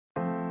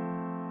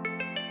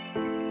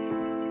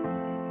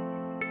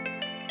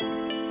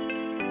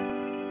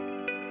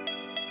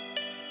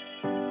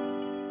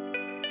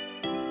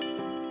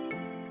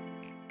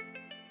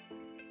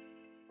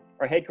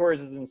our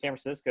headquarters is in San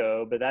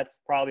Francisco, but that's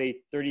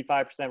probably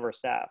 35% of our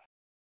staff.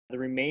 The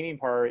remaining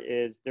part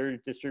is they're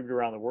distributed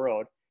around the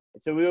world.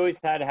 And so we always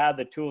had to have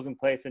the tools in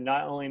place to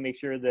not only make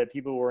sure that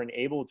people were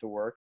enabled to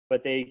work,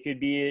 but they could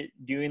be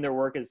doing their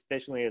work as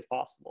efficiently as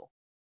possible.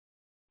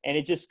 And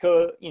it just,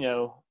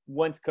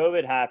 once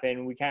COVID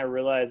happened, we kind of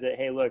realized that,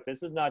 hey, look,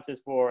 this is not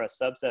just for a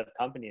subset of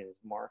companies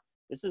anymore.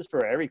 This is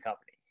for every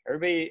company.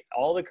 Everybody,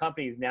 all the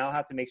companies now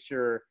have to make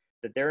sure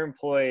that their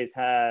employees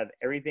have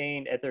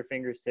everything at their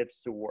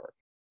fingertips to work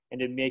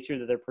and to make sure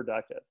that they're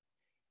productive.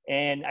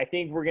 And I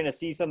think we're going to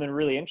see something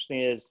really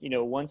interesting is,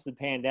 once the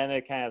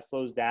pandemic kind of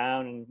slows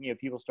down and,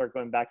 people start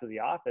going back to the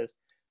office,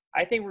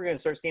 I think we're going to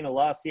start seeing a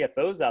lot of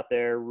CFOs out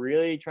there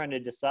really trying to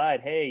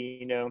decide,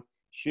 hey,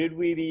 should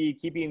we be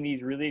keeping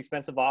these really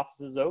expensive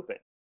offices open?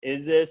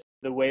 Is this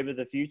the wave of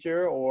the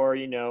future? Or,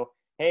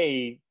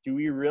 hey, do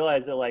we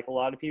realize that like a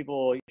lot of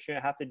people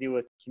shouldn't have to deal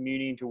with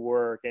commuting to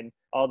work and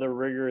all the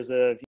rigors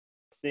of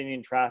sitting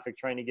in traffic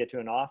trying to get to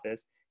an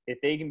office if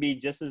they can be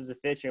just as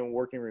efficient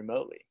working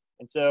remotely?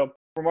 And so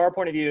from our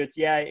point of view, it's,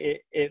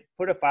 it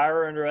put a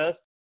fire under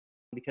us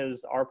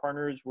because our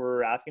partners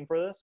were asking for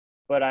this.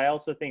 But I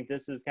also think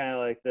this is kind of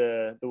like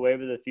the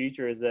wave of the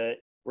future is that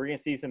we're going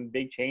to see some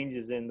big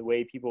changes in the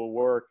way people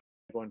work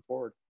going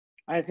forward.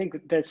 I think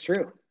that's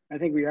true. I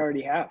think we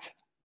already have.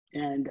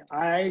 And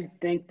I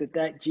think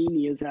that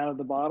genie is out of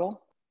the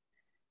bottle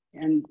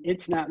and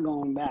it's not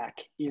going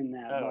back in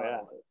that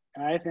bottle.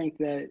 Yeah. I think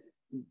that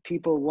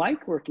people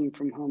like working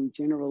from home,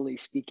 generally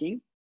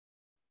speaking.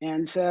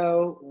 And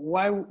so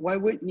why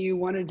wouldn't you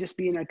want to just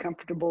be in a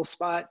comfortable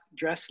spot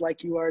dressed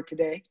like you are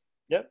today?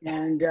 Yep.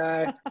 And,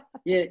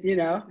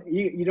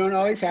 you don't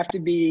always have to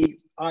be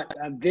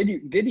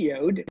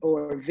videoed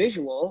or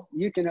visual.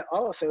 You can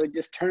also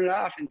just turn it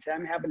off and say,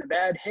 I'm having a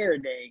bad hair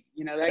day.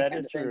 That kind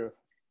of true.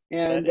 Thing.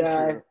 And,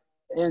 that is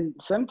true. And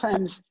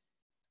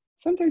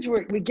sometimes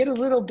we get a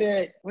little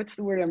bit, what's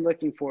the word I'm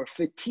looking for?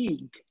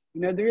 Fatigued.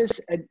 There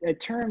is a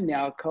term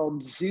now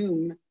called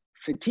Zoom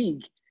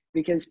fatigue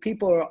because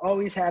people are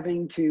always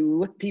having to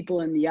look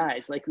people in the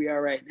eyes like we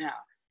are right now.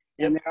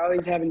 And they're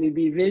always having to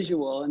be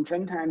visual. And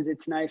sometimes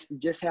it's nice to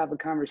just have a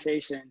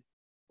conversation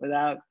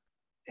without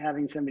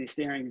having somebody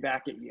staring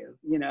back at you.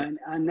 And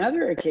on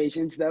other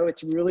occasions, though,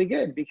 it's really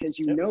good because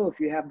if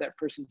you have that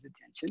person's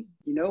attention,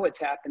 what's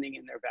happening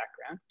in their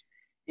background.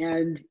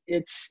 And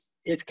it's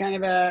kind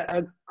of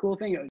a cool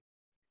thing.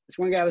 This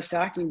one guy I was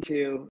talking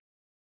to,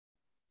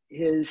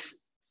 his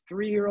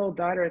 3-year-old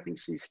daughter, I think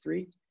she's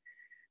 3,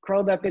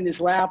 crawled up in his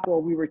lap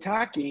while we were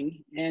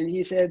talking. And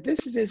he said,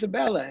 this is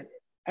Isabella.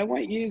 I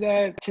want you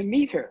to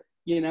meet her,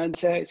 and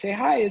say,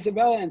 hi,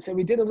 Isabella. And so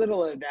we did a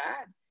little of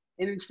that.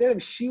 And instead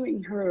of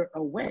shooing her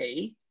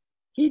away,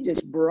 he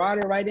just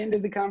brought her right into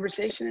the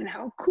conversation. And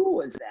how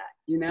cool is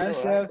that?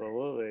 So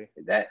absolutely.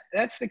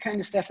 That's the kind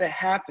of stuff that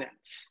happens,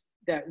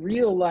 that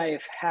real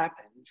life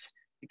happens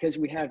because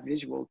we have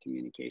visual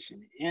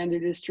communication. And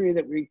it is true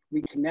that we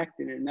connect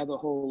at another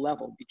whole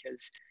level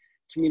because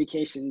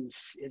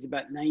communications is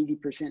about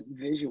 90%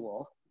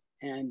 visual.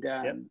 And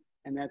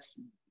that's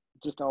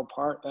just all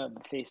part of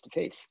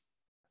face-to-face.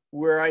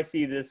 Where I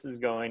see this is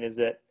going is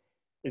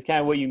kind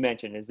of what you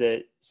mentioned, is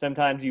that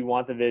sometimes you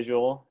want the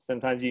visual,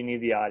 sometimes you need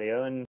the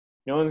audio, and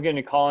no one's going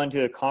to call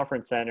into a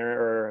conference center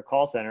or a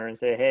call center and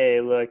say, hey,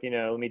 look,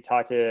 let me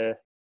talk to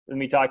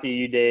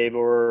you, Dave,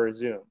 or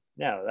Zoom.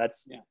 No,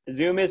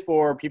 Zoom is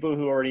for people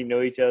who already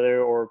know each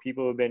other or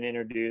people who have been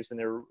introduced and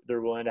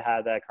they're willing to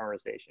have that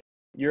conversation.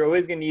 You're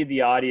always going to need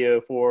the audio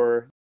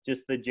for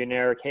just the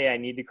generic, hey, I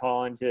need to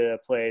call into a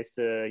place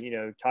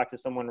to, talk to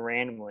someone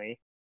randomly.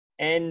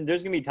 And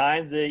there's going to be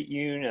times that,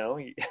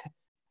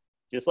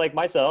 just like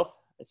myself,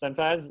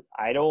 sometimes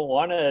I don't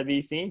want to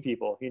be seeing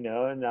people,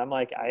 and I'm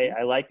like,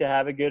 I like to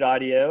have a good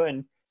audio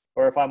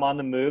or if I'm on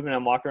the move and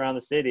I'm walking around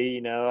the city,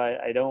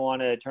 I don't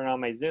want to turn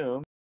on my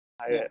Zoom.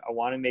 I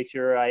want to make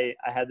sure I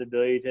have the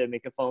ability to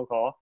make a phone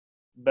call,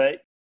 but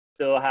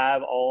still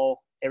have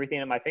everything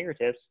at my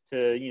fingertips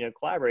to,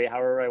 collaborate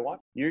however I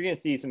want. You're going to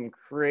see some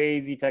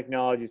crazy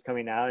technologies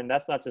coming out. And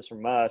that's not just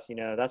from us,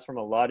 that's from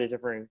a lot of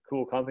different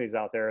cool companies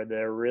out there that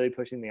are really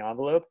pushing the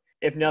envelope.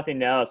 If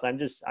nothing else,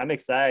 I'm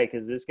excited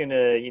because it's going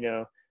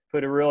to,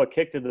 put a real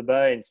kick to the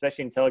butt,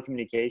 especially in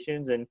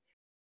telecommunications. And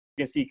you're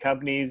going to see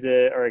companies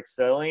that are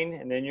excelling.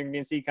 And then you're going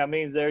to see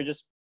companies that are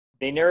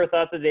they never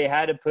thought that they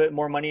had to put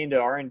more money into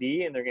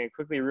R&D. And they're going to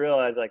quickly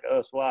realize like,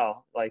 oh,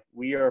 wow, like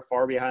we are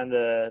far behind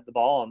the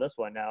ball on this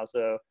one now.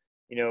 So,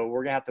 we're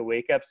going to have to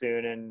wake up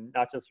soon and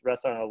not just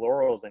rest on our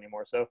laurels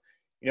anymore. So,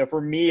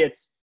 for me,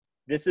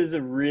 this is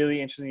a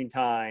really interesting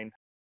time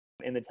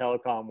in the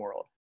telecom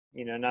world,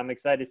 and I'm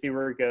excited to see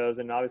where it goes.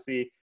 And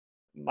obviously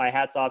my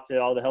hat's off to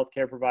all the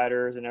healthcare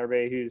providers and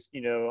everybody who's,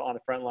 on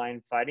the front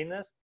line fighting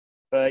this.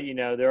 But,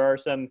 there are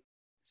some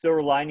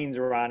silver linings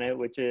around it,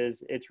 which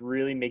is it's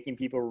really making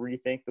people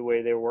rethink the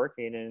way they're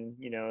working and,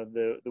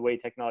 the way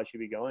technology should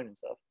be going and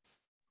stuff.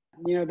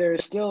 There are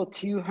still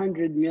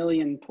 200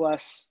 million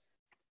plus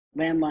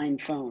landline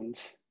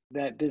phones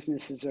that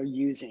businesses are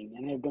using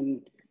and have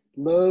been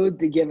loath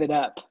to give it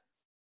up.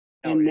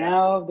 Oh And yeah,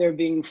 now they're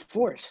being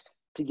forced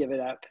to give it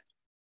up.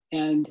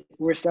 And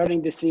we're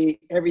starting to see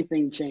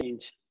everything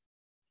change.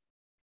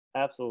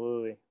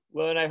 absolutely.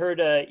 Well, and I heard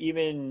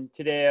even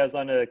today I was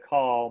on a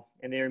call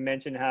and they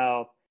mentioned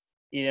how,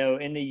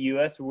 in the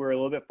US, we're a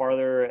little bit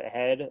farther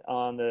ahead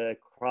on the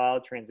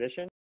cloud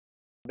transition.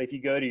 But if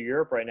you go to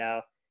Europe right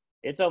now,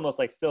 it's almost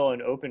like still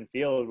an open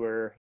field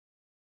where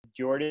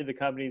majority of the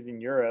companies in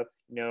Europe,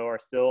 are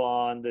still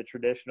on the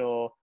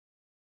traditional,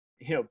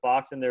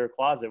 box in their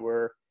closet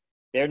where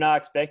they're not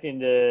expecting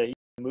to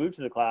move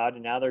to the cloud.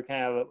 And now they're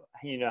kind of,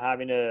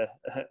 having a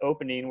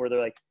opening where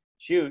they're like,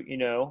 shoot,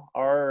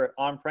 our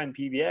on-prem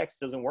PBX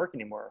doesn't work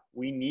anymore.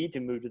 We need to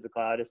move to the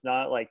cloud. It's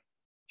not like,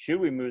 should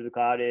we move to the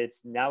cloud?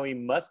 It's now we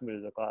must move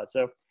to the cloud.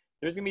 So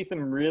there's going to be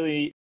some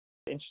really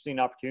interesting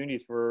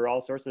opportunities for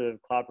all sorts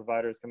of cloud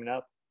providers coming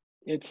up.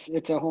 It's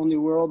a whole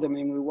new world. I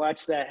mean, we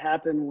watched that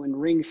happen when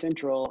Ring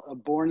Central, a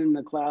born in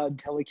the cloud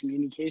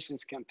telecommunications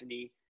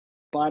company,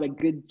 bought a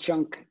good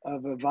chunk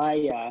of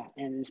Avaya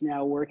and is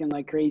now working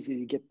like crazy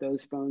to get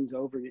those phones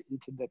over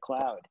into the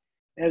cloud.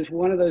 As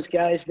one of those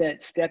guys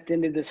that stepped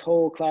into this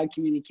whole cloud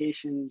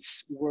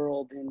communications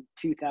world in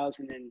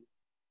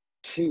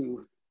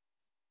 2002,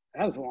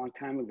 that was a long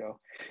time ago.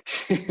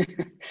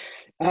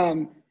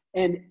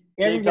 And Dave,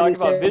 everybody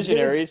talk about said,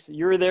 visionaries.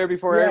 You were there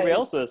before yeah, everybody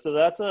else was. So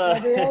that's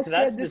everybody else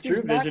that's said the this was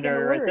true not going to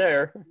visionary right work.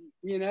 there.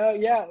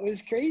 Yeah, it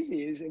was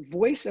crazy. It was a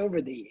voice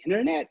over the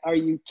internet. Are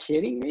you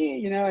kidding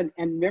me? And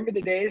remember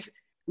the days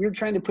we were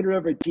trying to put it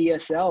over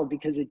DSL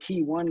because a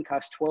T1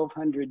 cost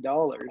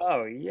 $1,200.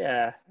 Oh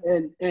yeah.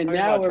 And Talking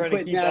now about we're trying to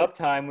putting keep out,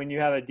 uptime when you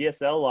have a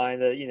DSL line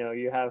that,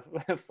 you have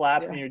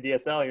flaps in yeah, your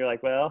DSL and you're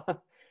like, well,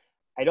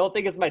 I don't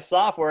think it's my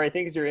software. I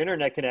think it's your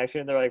internet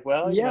connection. They're like,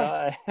 well,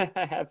 yeah,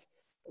 I have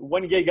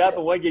 1 gig up yeah,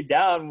 and 1 gig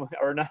down,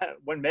 or not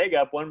 1 meg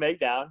up, 1 meg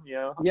down,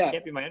 yeah,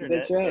 can't be my that's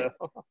internet. So right.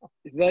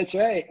 That's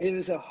right. It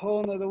was a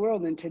whole nother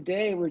world. And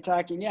today we're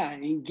talking,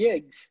 in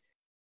gigs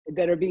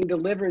that are being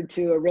delivered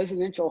to a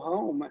residential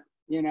home.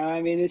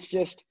 I mean, it's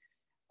just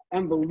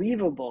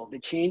unbelievable the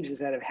changes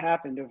that have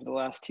happened over the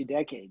last 2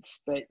 decades.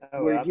 But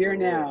oh, we're here absolutely.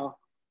 now,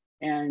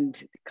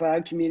 and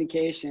cloud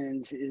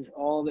communications is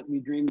all that we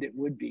dreamed it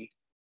would be.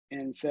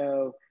 And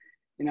so,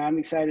 I'm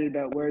excited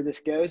about where this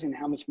goes and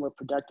how much more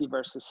productive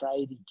our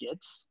society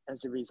gets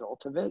as a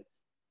result of it.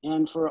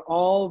 And for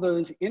all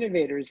those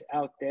innovators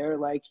out there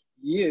like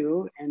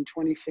you and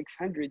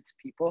 2600s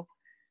people,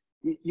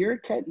 you're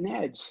cutting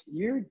edge.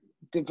 You're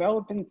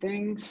developing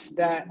things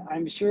that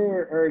I'm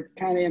sure are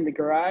kind of in the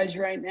garage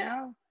right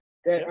now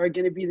that Yep. are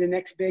going to be the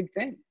next big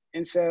thing.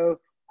 And so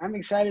I'm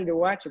excited to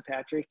watch it,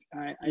 Patrick.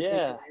 I think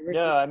Yeah, everything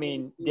no, I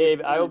mean, you're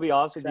Dave, I doing will be is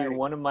honest with you. exciting.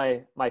 One of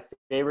my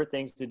favorite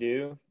things to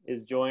do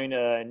is join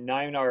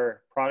not even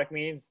our product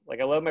meetings. Like,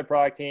 I love my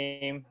product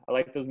team. I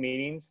like those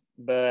meetings,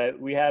 but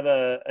we have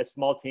a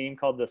small team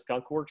called the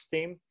Skunk Works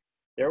team.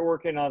 They're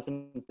working on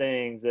some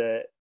things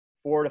that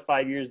 4 to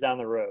 5 years down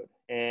the road.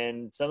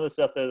 And some of the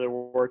stuff that they're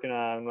working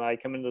on, when I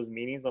come into those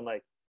meetings, I'm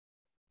like,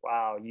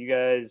 wow, you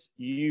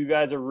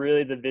guys are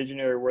really the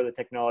visionary where the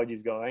technology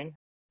is going.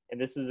 And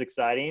this is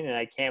exciting. And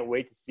I can't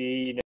wait to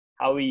see,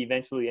 how we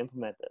eventually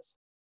implement this.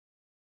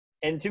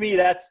 And to me,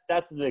 that's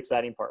the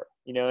exciting part,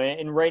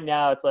 and right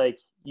now it's like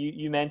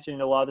you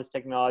mentioned a lot of this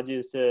technology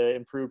is to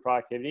improve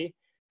productivity.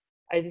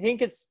 I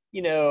think it's,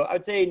 I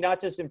would say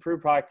not just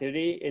improve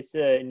productivity, it's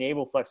to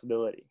enable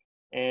flexibility.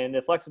 And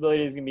the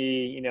flexibility is going to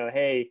be,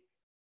 hey,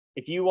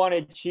 if you want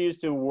to choose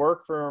to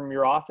work from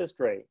your office,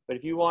 great. But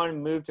if you want to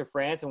move to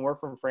France and work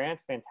from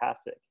France,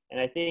 fantastic.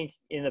 And I think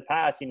in the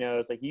past,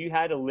 it's like you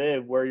had to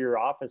live where your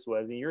office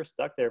was and you're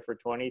stuck there for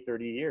 20,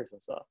 30 years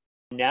and stuff.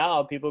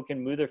 Now people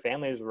can move their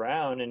families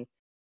around, and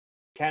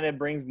kind of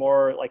brings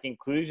more like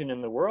inclusion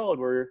in the world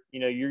where,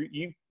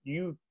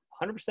 you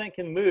 100%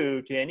 can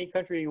move to any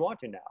country you want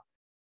to now.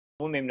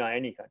 Well, maybe not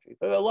any country,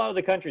 but a lot of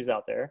the countries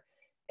out there.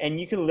 And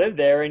you can live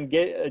there and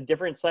get a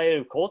different side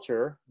of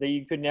culture that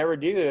you could never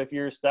do if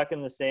you're stuck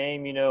in the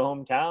same,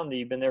 hometown that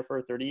you've been there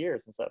for 30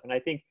 years and stuff. And I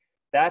think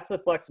that's the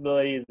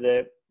flexibility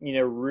that,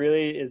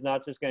 really is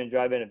not just going to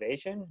drive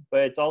innovation,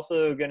 but it's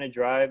also going to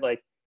drive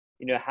like,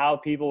 how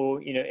people,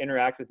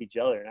 interact with each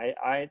other. And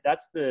I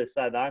that's the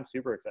side that I'm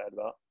super excited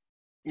about.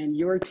 And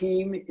your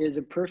team is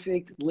a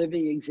perfect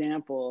living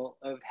example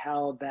of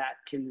how that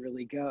can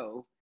really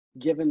go,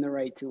 given the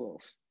right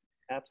tools.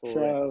 Absolutely.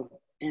 So,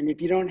 and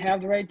if you don't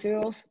have the right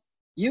tools,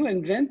 you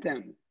invent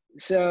them.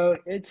 So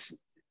it's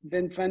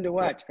been fun to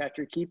watch,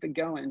 Patrick. Keep it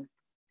going.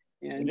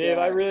 Well, And Dave,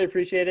 I really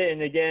appreciate it.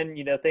 And again,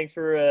 thanks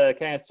for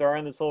kind of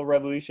starting this whole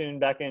revolution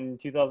back in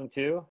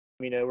 2002.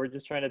 We're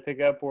just trying to pick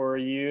up where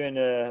you and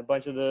a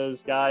bunch of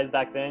those guys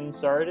back then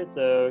started.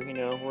 So,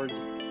 we're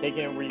just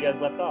taking it where you guys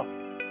left off.